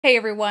Hey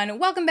everyone,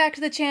 welcome back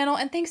to the channel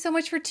and thanks so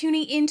much for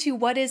tuning into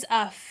what is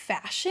a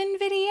fashion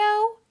video.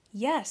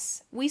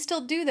 Yes, we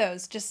still do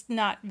those, just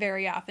not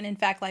very often. In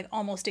fact, like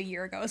almost a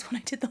year ago is when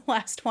I did the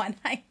last one.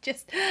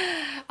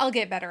 I'll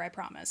get better, I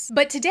promise.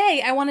 But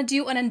today I want to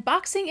do an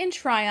unboxing and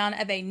try on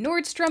of a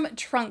Nordstrom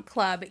Trunk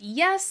Club.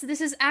 Yes,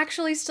 this is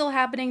actually still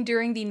happening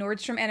during the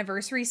Nordstrom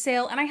anniversary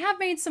sale, and I have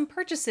made some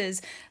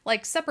purchases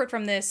like separate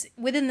from this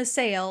within the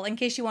sale in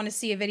case you want to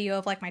see a video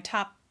of like my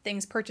top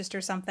things purchased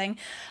or something.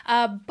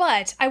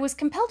 But I was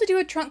compelled to do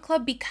a trunk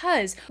club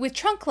because with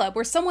trunk club,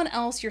 where someone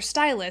else, your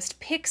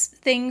stylist, picks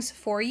things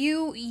for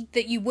you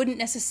that you wouldn't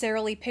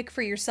necessarily pick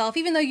for yourself,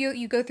 even though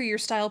you go through your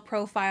style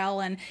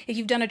profile, and if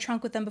you've done a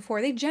trunk with them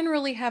before, they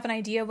generally have an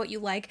idea of what you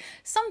like.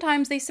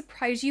 Sometimes they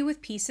surprise you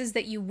with pieces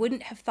that you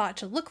wouldn't have thought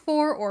to look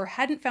for or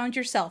hadn't found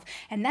yourself.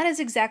 And that is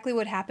exactly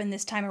what happened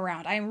this time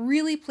around. I am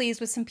really pleased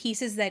with some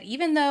pieces that,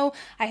 even though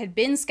I had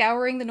been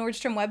scouring the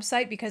Nordstrom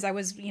website because I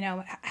was,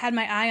 had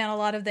my eye on a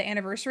lot of the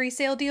anniversary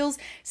sale deals,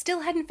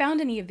 still hadn't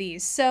found any of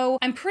these. So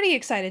I'm pretty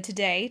excited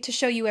today to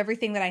show you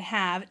everything that I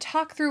have,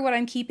 talk through what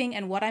I'm keeping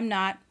and what I'm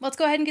not. Let's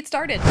go ahead and get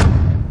started.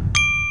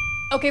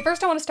 Okay,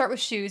 first I want to start with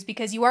shoes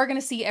because you are going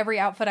to see every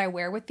outfit I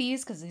wear with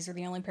these because these are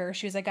the only pair of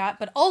shoes I got,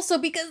 but also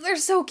because they're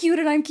so cute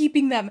and I'm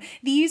keeping them.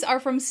 These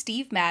are from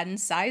Steve Madden,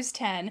 size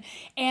 10,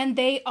 and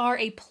they are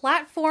a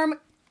platform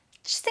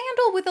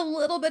sandal with a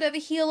little bit of a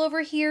heel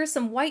over here,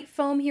 some white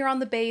foam here on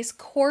the base,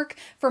 cork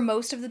for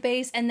most of the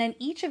base, and then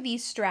each of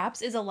these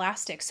straps is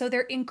elastic, so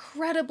they're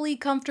incredibly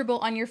comfortable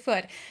on your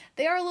foot.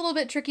 They are a little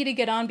bit tricky to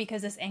get on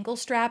because this ankle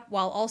strap,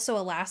 while also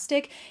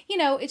elastic,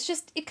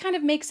 it kind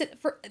of makes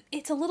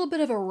it's a little bit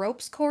of a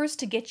ropes course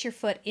to get your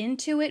foot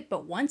into it,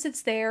 but once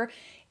it's there,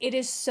 it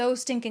is so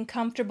stinking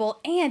comfortable,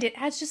 and it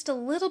adds just a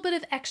little bit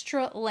of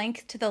extra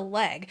length to the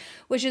leg,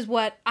 which is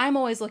what I'm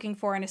always looking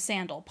for in a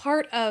sandal.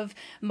 Part of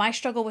my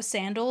struggle with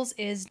sandals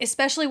is,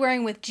 especially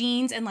wearing with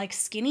jeans and like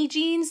skinny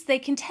jeans, they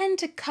can tend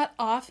to cut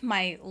off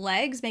my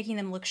legs, making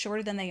them look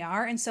shorter than they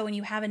are. And so when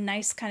you have a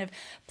nice kind of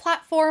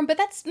platform, but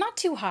that's not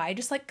too high,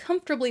 just like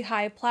comfortably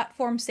high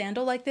platform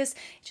sandal like this,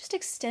 it just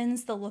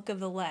extends the look of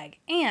the leg.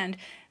 And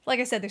like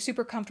I said, they're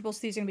super comfortable, so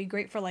these are going to be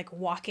great for like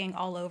walking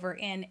all over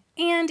in.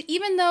 And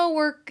even though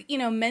we're,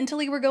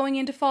 mentally we're going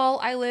into fall,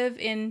 I live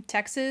in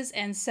Texas,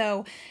 and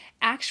so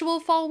actual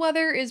fall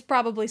weather is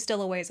probably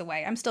still a ways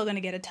away. I'm still going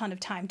to get a ton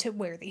of time to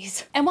wear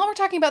these. And while we're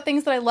talking about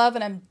things that I love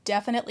and I'm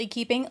definitely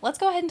keeping, let's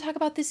go ahead and talk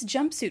about this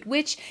jumpsuit,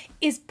 which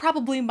is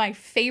probably my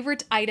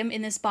favorite item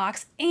in this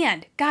box.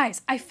 And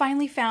guys, I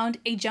finally found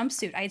a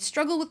jumpsuit. I had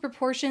struggled with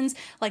proportions,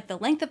 like the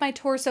length of my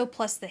torso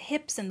plus the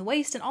hips and the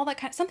waist and all that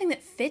kind of something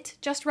that fit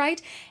just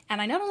right. And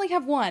I not only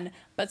have one,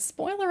 but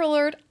spoiler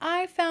alert,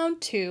 I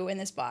found two in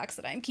this box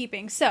that I'm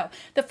keeping. So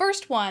the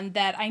first one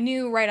that I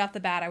knew right off the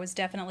bat I was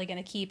definitely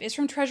going to keep is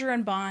from Treasure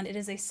and Bond. It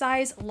is a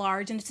size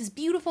large, and it's this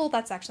beautiful,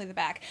 that's actually the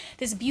back,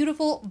 this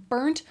beautiful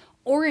burnt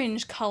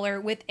orange color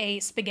with a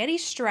spaghetti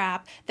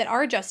strap that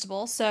are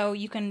adjustable, so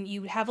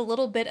you have a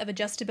little bit of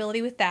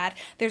adjustability with that.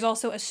 There's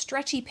also a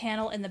stretchy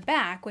panel in the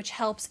back, which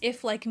helps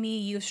if, like me,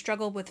 you've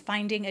struggled with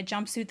finding a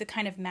jumpsuit that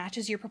kind of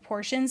matches your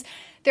proportions.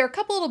 There are a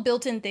couple little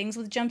built-in things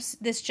with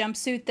this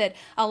jumpsuit that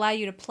allow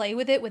you to play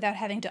with it without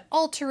having to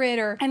alter it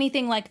or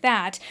anything like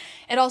that.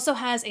 It also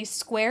has a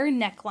square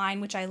neckline,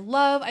 which I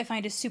love. I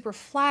find is super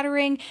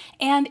flattering,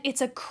 and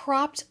it's a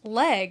cropped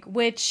leg,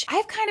 which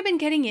I've kind of been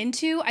getting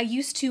into. I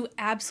used to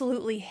absolutely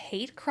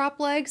hate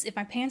crop legs. If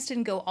my pants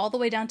didn't go all the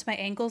way down to my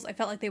ankles, I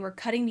felt like they were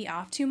cutting me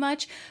off too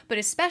much. But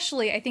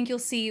especially, I think you'll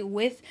see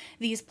with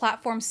these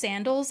platform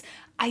sandals,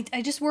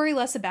 I just worry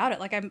less about it.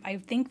 Like I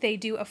think they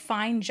do a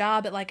fine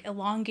job at like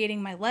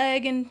elongating my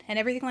leg and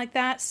everything like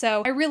that.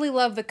 So I really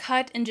love the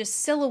cut and just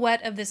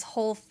silhouette of this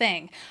whole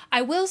thing.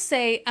 I will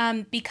say,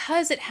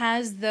 because it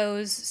has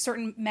those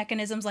certain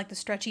mechanisms like the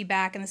stretchy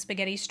back and the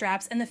spaghetti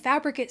straps, and the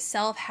fabric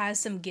itself has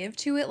some give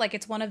to it, like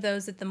it's one of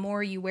those that the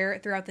more you wear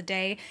it throughout the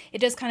day, it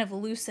does kind of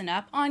loosen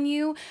up on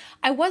you.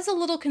 I was a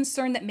little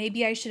concerned that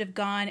maybe I should have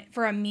gone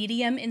for a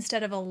medium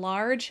instead of a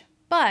large,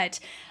 but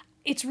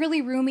it's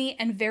really roomy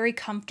and very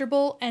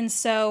comfortable, and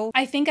so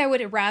I think I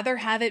would rather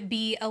have it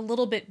be a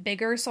little bit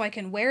bigger so I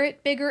can wear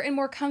it bigger and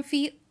more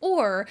comfy,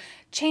 or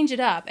change it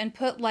up and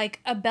put like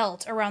a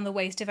belt around the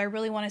waist if I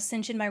really want to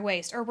cinch in my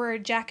waist, or wear a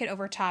jacket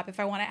over top if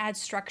I want to add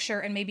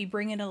structure and maybe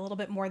bring it a little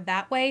bit more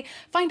that way.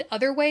 Find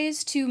other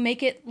ways to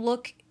make it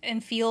look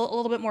and feel a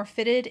little bit more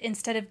fitted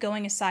instead of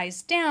going a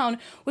size down,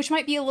 which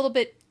might be a little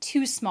bit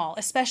too small,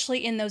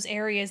 especially in those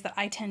areas that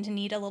I tend to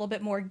need a little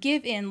bit more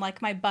give in,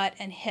 like my butt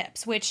and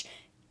hips, which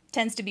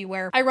tends to be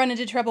where I run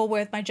into trouble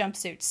with my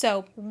jumpsuit.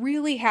 So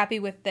really happy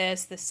with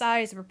this, the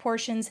size, the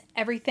proportions,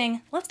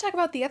 everything. Let's talk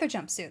about the other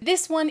jumpsuit.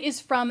 This one is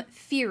from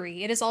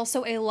Theory. It is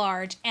also a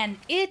large, and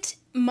it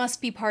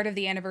must be part of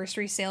the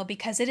anniversary sale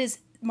because it is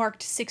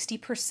marked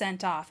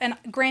 60% off. And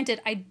granted,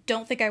 I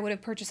don't think I would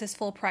have purchased this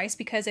full price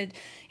because it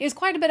is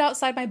quite a bit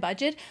outside my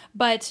budget,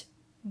 but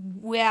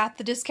at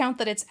the discount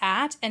that it's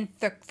at, and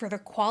for the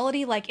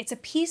quality, like, it's a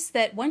piece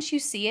that once you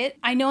see it,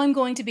 I know I'm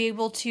going to be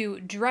able to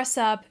dress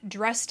up,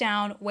 dress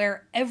down,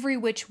 wear every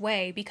which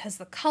way, because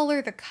the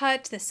color, the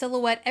cut, the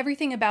silhouette,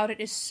 everything about it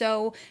is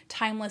so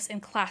timeless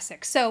and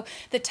classic. So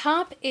the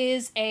top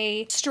is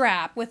a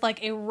strap with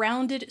like a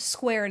rounded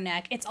square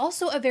neck. It's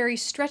also a very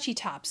stretchy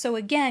top. So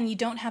again, you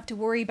don't have to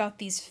worry about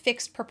these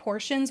fixed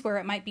proportions where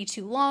it might be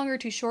too long or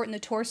too short in the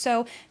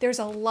torso. There's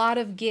a lot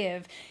of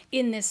give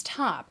in this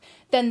top.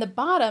 Then the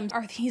bottoms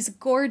are these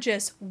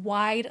gorgeous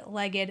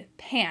wide-legged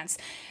pants.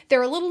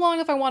 They're a little long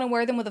if I want to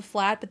wear them with a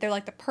flat, but they're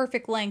like the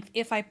perfect length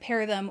if I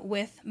pair them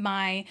with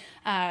my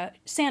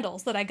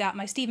sandals that I got,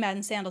 my Steve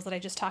Madden sandals that I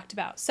just talked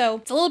about. So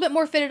it's a little bit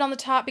more fitted on the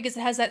top because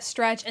it has that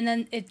stretch, and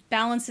then it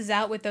balances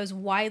out with those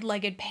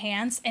wide-legged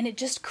pants, and it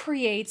just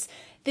creates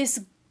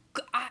this.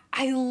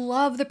 I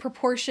love the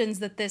proportions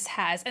that this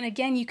has. And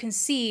again, you can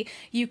see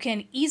you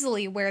can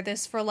easily wear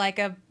this for like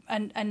a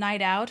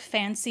night out,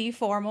 fancy,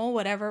 formal,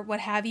 whatever,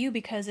 what have you,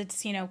 because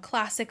it's, you know,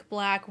 classic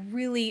black,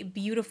 really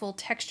beautiful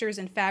textures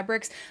and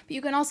fabrics. But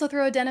you can also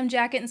throw a denim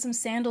jacket and some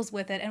sandals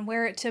with it and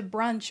wear it to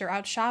brunch or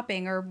out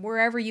shopping or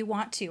wherever you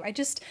want to.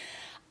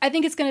 I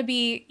think it's going to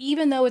be,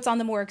 even though it's on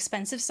the more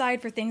expensive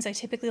side for things I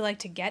typically like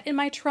to get in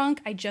my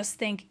trunk, I just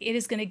think it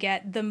is going to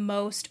get the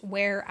most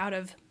wear out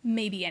of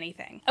maybe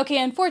anything.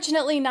 Okay,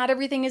 unfortunately, not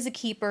everything is a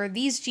keeper.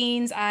 These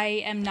jeans I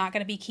am not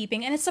going to be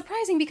keeping, and it's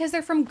surprising because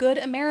they're from Good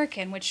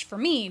American, which for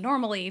me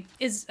normally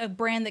is a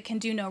brand that can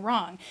do no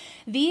wrong.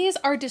 These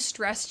are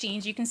distressed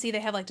jeans. You can see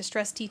they have like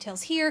distressed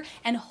details here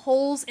and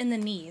holes in the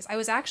knees. I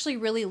was actually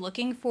really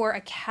looking for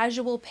a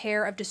casual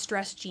pair of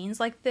distressed jeans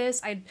like this.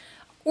 I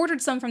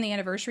ordered some from the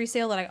anniversary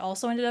sale that I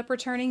also ended up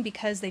returning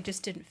because they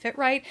just didn't fit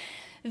right.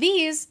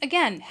 These,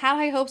 again, had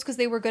high hopes because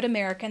they were Good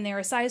American. They're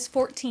a size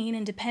 14,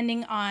 and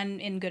depending on,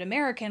 in Good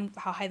American,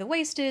 how high the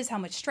waist is, how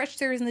much stretch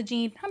there is in the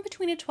jean, I'm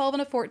between a 12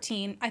 and a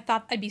 14. I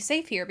thought I'd be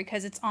safe here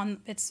because it's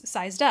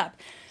sized up.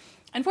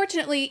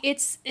 Unfortunately,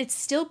 it's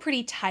still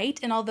pretty tight,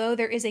 and although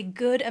there is a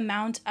good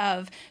amount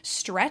of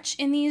stretch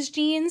in these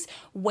jeans,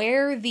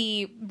 where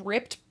the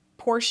ripped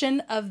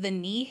portion of the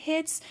knee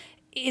hits,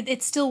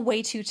 it's still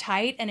way too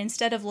tight, and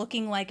instead of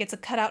looking like it's a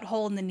cutout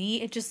hole in the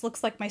knee, it just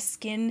looks like my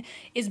skin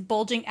is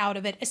bulging out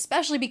of it,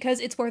 especially because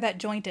it's where that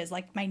joint is.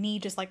 Like, my knee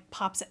just like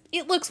pops it.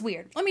 It looks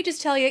weird. Let me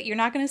just tell you, you're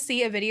not going to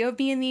see a video of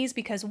me in these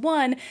because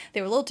 1,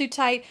 they were a little too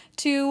tight,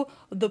 2,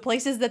 the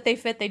places that they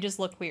fit, they just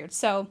look weird.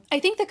 So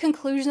I think the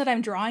conclusion that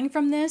I'm drawing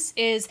from this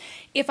is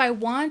if I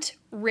want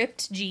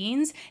ripped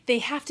jeans, they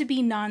have to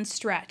be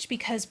non-stretch,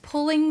 because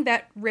pulling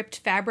that ripped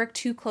fabric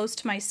too close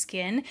to my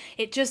skin,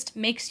 it just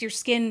makes your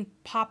skin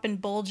pop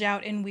and bulge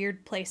out in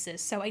weird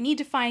places. So I need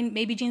to find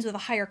maybe jeans with a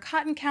higher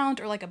cotton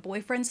count, or like a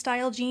boyfriend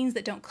style jeans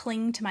that don't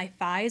cling to my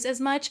thighs as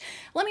much.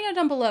 Let me know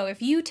down below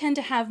if you tend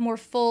to have more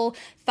full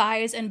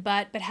thighs and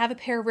butt but have a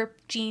pair of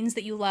ripped jeans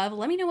that you love.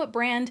 Let me know what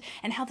brand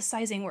and how the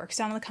sizing works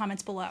down in the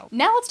comments below.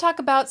 Now let's talk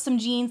about some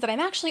jeans that I'm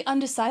actually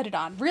undecided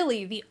on.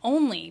 Really, the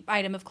only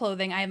item of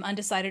clothing I am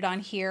undecided on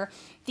here.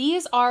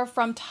 These are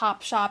from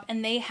Topshop,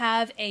 and they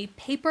have a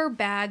paper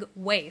bag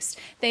waist.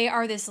 They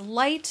are this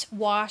light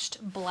washed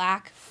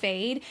black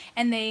fade,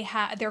 and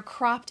they're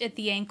cropped at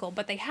the ankle,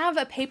 but they have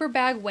a paper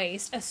bag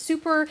waist, a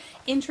super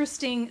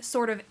interesting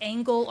sort of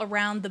angle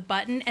around the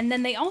button, and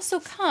then they also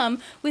come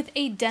with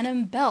a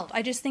denim belt.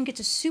 I just think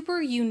it's a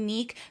super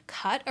unique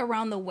cut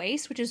around the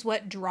waist, which is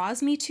what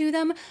draws me to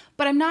them,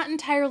 but I'm not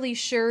entirely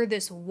sure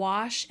this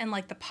wash and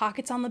like the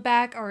pockets on the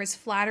back are as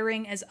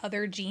flattering as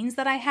other jeans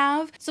that I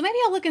have. So maybe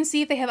I'll look and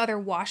see if they have other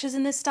washes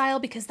in this style,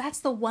 because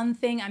that's the one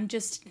thing I'm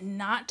just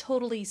not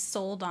totally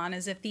sold on,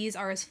 is if these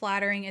are as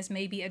flattering as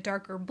maybe a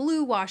darker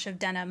blue wash of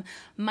denim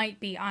might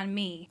be on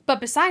me.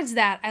 But besides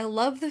that, I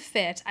love the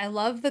fit, I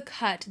love the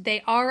cut.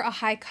 They are a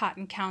high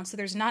cotton count, so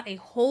there's not a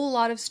whole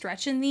lot of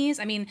stretch in these.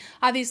 I mean,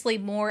 obviously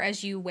more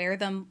as you wear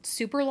them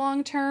super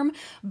long term,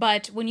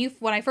 but when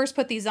I first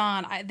put these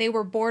on, they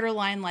were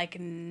borderline like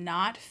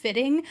not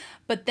fitting,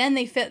 but then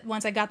they fit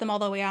once I got them all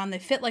the way on. They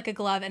fit like a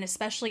glove, and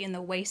especially in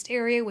the waist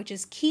area, which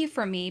is key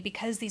for me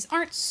because these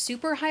aren't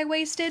super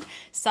high-waisted.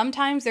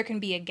 Sometimes there can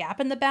be a gap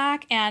in the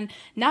back, and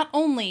not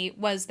only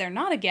was there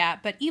not a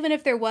gap, but even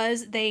if there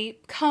was, they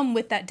come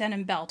with that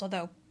denim belt,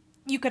 although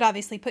you could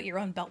obviously put your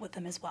own belt with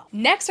them as well.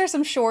 Next are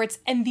some shorts,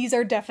 and these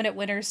are definite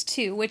winners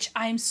too,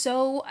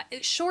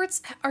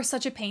 shorts are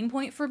such a pain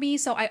point for me,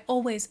 so I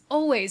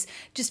always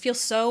just feel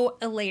so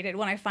elated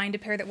when I find a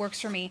pair that works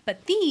for me.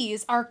 But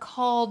these are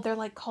called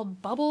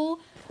bubble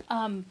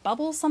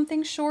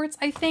something shorts,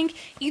 I think.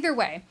 Either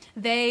way,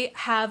 they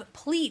have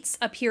pleats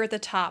up here at the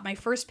top. My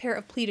first pair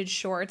of pleated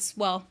shorts,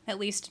 well, at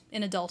least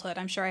in adulthood.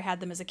 I'm sure I had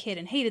them as a kid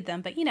and hated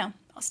them, but you know,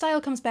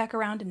 style comes back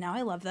around and now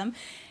I love them.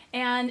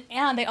 And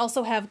they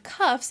also have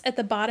cuffs at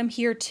the bottom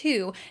here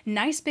too.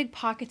 Nice big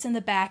pockets in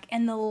the back,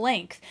 and the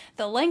length.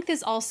 The length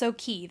is also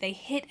key. They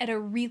hit at a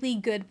really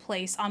good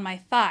place on my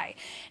thigh.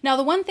 Now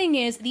the one thing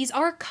is, these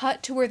are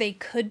cut to where they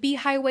could be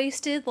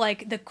high-waisted,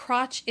 like the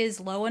crotch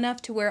is low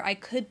enough to where I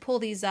could pull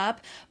these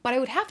up, but I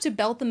would have to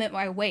belt them at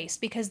my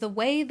waist because the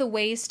way the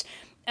waist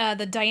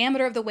the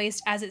diameter of the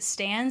waist as it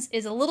stands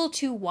is a little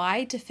too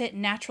wide to fit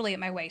naturally at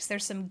my waist.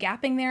 There's some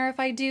gapping there if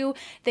I do.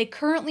 They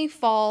currently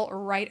fall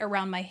right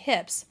around my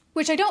hips,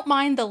 which I don't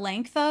mind the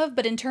length of,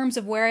 but in terms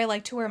of where I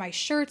like to wear my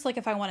shirts, like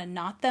if I want to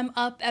knot them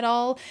up at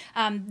all,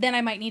 then I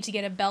might need to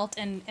get a belt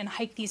and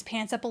hike these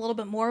pants up a little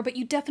bit more, but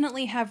you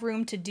definitely have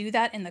room to do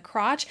that in the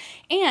crotch.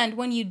 And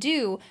when you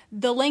do,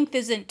 the length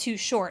isn't too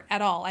short at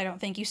all, I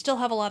don't think. You still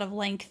have a lot of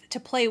length to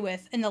play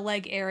with in the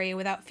leg area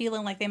without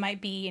feeling like they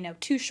might be, you know,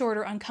 too short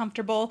or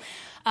uncomfortable.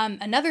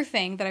 Another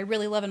thing that I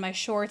really love in my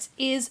shorts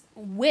is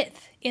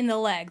width in the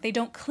leg. They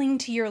don't cling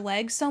to your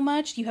leg so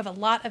much. You have a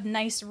lot of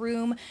nice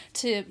room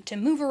to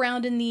move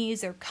around in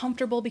these. They're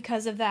comfortable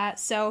because of that.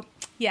 So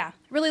yeah,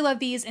 really love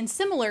these. And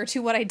similar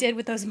to what I did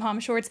with those mom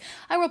shorts,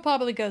 I will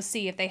probably go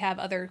see if they have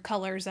other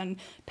colors and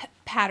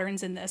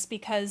patterns in this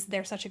because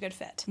they're such a good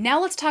fit.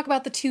 Now let's talk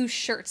about the 2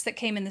 shirts that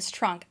came in this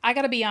trunk. I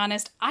gotta be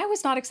honest, I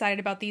was not excited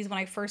about these when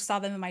I first saw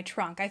them in my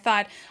trunk. I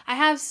thought, I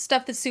have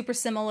stuff that's super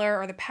similar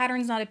or the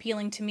pattern's not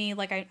appealing to me.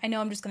 Like I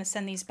know I'm just gonna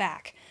send these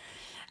back.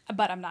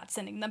 But I'm not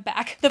sending them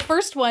back. The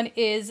first one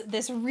is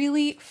this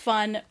really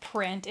fun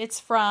print. It's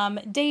from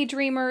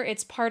Daydreamer.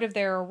 It's part of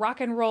their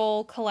rock and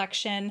roll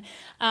collection.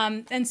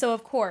 And so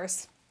of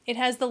course, it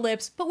has the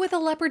lips, but with a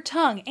leopard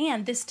tongue.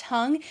 And this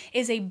tongue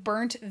is a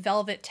burnt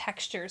velvet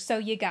texture. So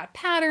you got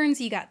patterns,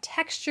 you got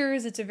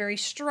textures. It's a very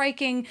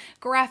striking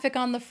graphic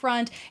on the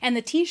front. And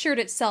the t-shirt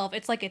itself,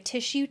 it's like a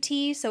tissue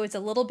tee. So it's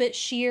a little bit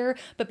sheer,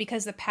 but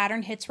because the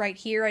pattern hits right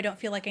here, I don't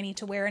feel like I need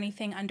to wear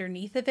anything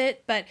underneath of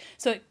it. But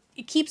so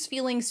it keeps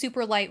feeling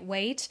super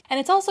lightweight, and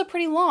it's also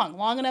pretty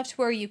long enough to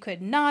where you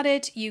could knot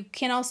it. You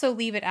can also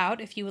leave it out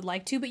if you would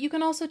like to, but you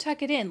can also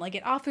tuck it in. Like,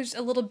 it offers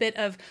a little bit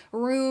of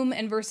room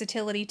and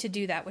versatility to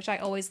do that, which I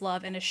always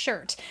love in a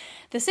shirt.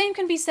 The same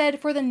can be said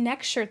for the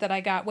next shirt that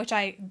I got, which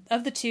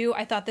of the 2,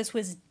 I thought this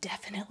was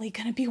definitely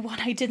gonna be one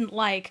I didn't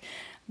like.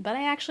 But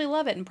I actually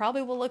love it and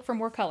probably will look for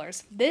more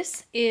colors.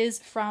 This is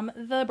from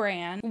the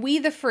brand We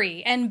The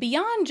Free, and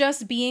beyond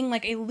just being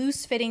like a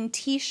loose-fitting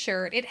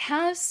t-shirt, it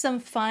has some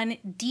fun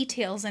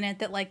details in it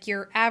that like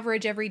your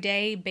average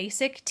everyday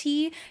basic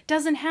tee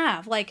doesn't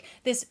have. Like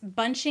this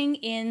bunching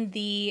in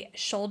the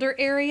shoulder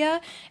area,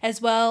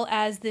 as well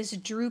as this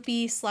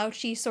droopy,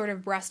 slouchy sort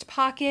of breast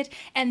pocket,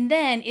 and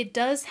then it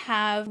does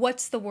have,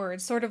 what's the word,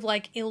 sort of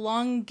like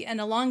an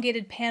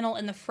elongated panel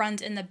in the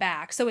front and the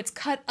back. So it's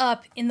cut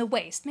up in the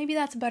waist. Maybe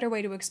that's a better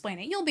way to explain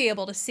it. You'll be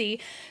able to see.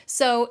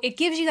 So it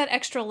gives you that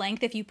extra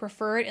length if you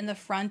prefer it in the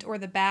front or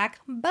the back,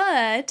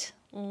 but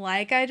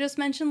like I just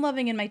mentioned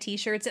loving in my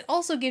t-shirts, it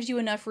also gives you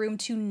enough room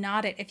to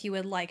knot it if you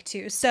would like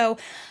to. So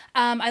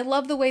I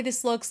love the way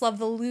this looks, love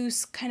the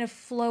loose kind of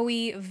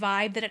flowy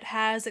vibe that it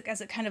has as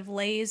it kind of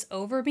lays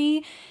over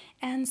me.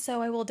 And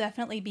so I will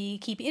definitely be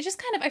keeping it.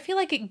 Just kind of, I feel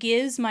like it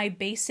gives my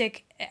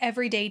basic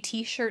everyday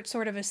t-shirt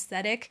sort of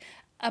aesthetic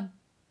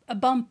a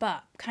bump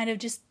up, kind of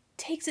just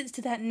takes it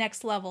to that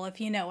next level,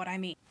 if you know what I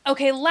mean.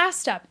 Okay,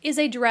 last up is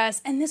a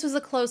dress, and this was a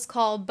close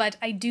call, but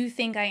I do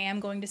think I am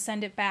going to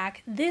send it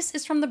back. This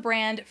is from the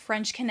brand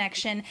French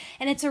Connection,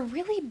 and it's a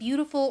really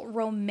beautiful,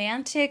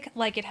 romantic,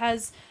 like it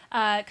has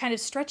kind of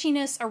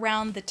stretchiness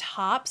around the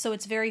top, so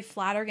it's very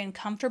flattering and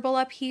comfortable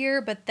up here,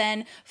 but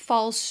then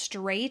falls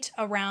straight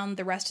around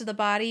the rest of the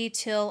body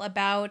till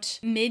about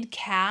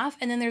mid-calf,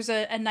 and then there's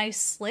a nice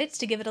slit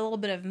to give it a little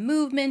bit of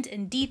movement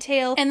and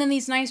detail, and then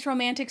these nice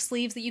romantic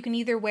sleeves that you can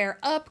either wear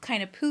up,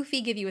 kind of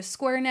poofy, give you a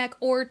square neck,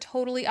 or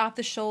totally off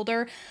the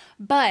shoulder.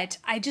 But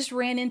I just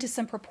ran into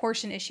some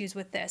proportion issues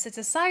with this. It's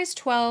a size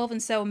 12,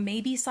 and so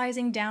maybe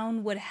sizing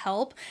down would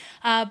help,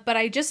 but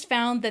I just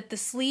found that the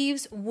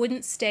sleeves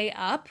wouldn't stay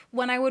up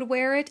when I would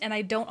wear it, and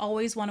I don't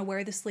always want to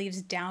wear the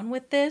sleeves down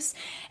with this.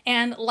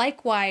 And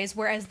likewise,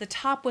 whereas the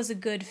top was a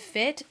good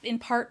fit, in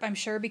part, I'm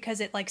sure, because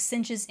it like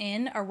cinches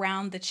in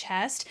around the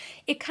chest,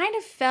 it kind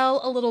of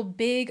fell a little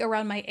big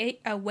around my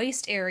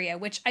waist area,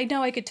 which I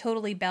know I could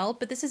totally belt,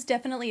 but this is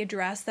definitely a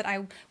dress that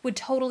I would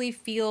totally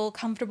feel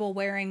comfortable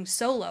wearing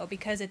solo,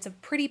 because it's a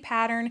pretty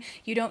pattern.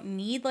 You don't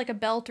need like a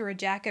belt or a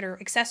jacket or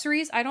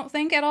accessories, I don't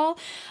think at all.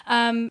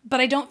 But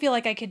I don't feel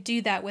like I could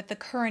do that with the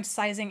current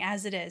sizing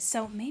as it is.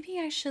 So maybe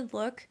I should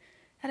look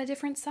at a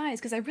different size,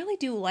 because I really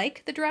do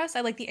like the dress.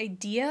 I like the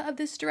idea of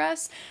this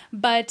dress,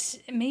 but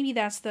maybe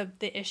that's the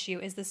issue,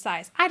 is the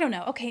size. I don't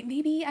know. Okay,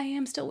 maybe I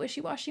am still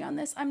wishy-washy on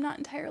this. I'm not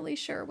entirely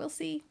sure. We'll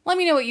see. Let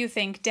me know what you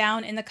think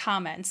down in the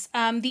comments.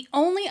 The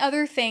only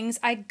other things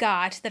I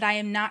got that I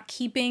am not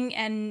keeping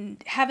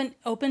and haven't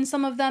opened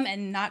some of them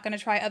and not going to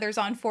try others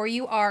on for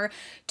you are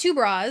 2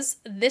 bras.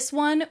 This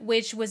one,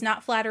 which was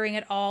not flattering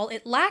at all.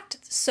 It lacked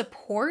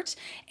support,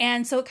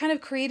 and so it kind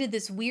of created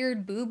this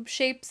weird boob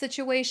shape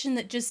situation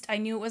that just, I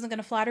knew it wasn't going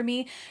to flatter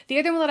me. The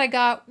other one that I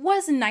got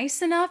was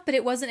nice enough, but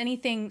it wasn't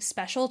anything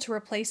special to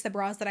replace the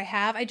bras that I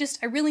have. I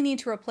really need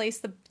to replace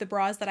the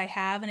bras that I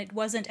have, and it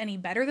wasn't any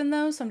better than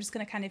those, so I'm just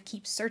going to kind of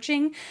keep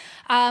searching.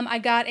 I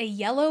got a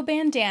yellow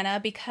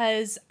bandana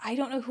because I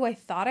don't know who I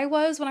thought I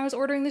was when I was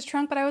ordering this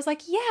trunk, but I was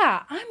like,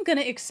 yeah, I'm going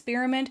to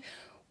experiment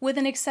with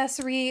an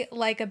accessory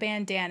like a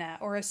bandana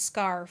or a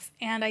scarf,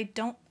 and I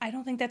don't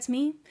think that's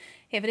me.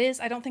 If it is,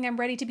 I don't think I'm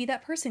ready to be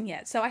that person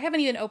yet. So I haven't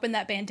even opened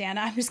that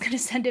bandana. I'm just going to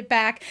send it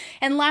back.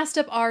 And last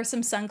up are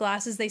some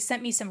sunglasses. They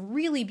sent me some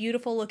really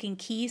beautiful looking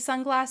key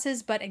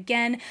sunglasses. But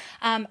again,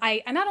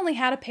 I not only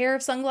had a pair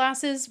of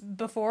sunglasses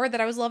before that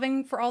I was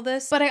loving for all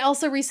this, but I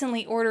also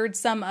recently ordered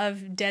some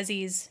of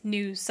Desi's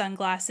new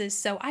sunglasses.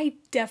 So I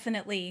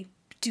definitely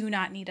do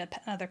not need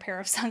another pair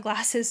of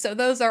sunglasses, so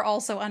those are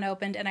also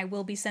unopened and I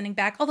will be sending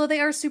back, although they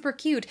are super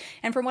cute,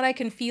 and from what I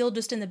can feel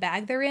just in the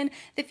bag they're in,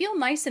 they feel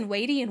nice and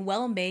weighty and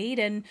well made,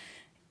 and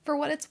for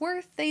what it's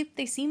worth, they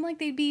seem like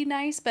they'd be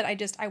nice, but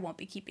I won't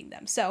be keeping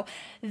them. So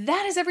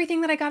that is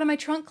everything that I got in my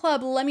trunk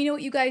club. Let me know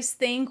what you guys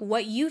think,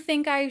 what you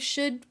think I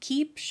should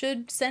keep,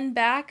 should send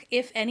back,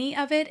 if any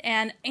of it,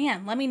 and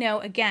let me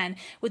know, again,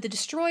 with the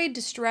destroyed,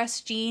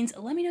 distressed jeans,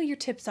 let me know your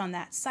tips on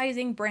that,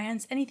 sizing,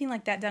 brands, anything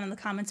like that down in the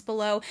comments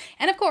below.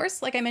 And of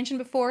course, like I mentioned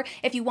before,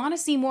 if you want to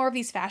see more of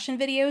these fashion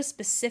videos,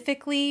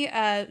 specifically,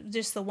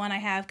 just the one I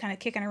have kind of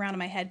kicking around in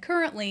my head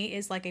currently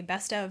is like a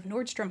best of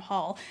Nordstrom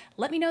haul,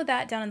 let me know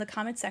that down in the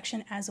comments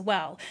section as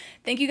well.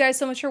 Thank you guys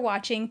so much for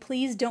watching.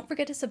 Please don't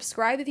forget to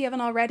subscribe if you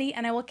haven't already,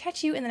 and I will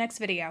catch you in the next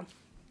video.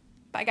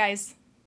 Bye guys.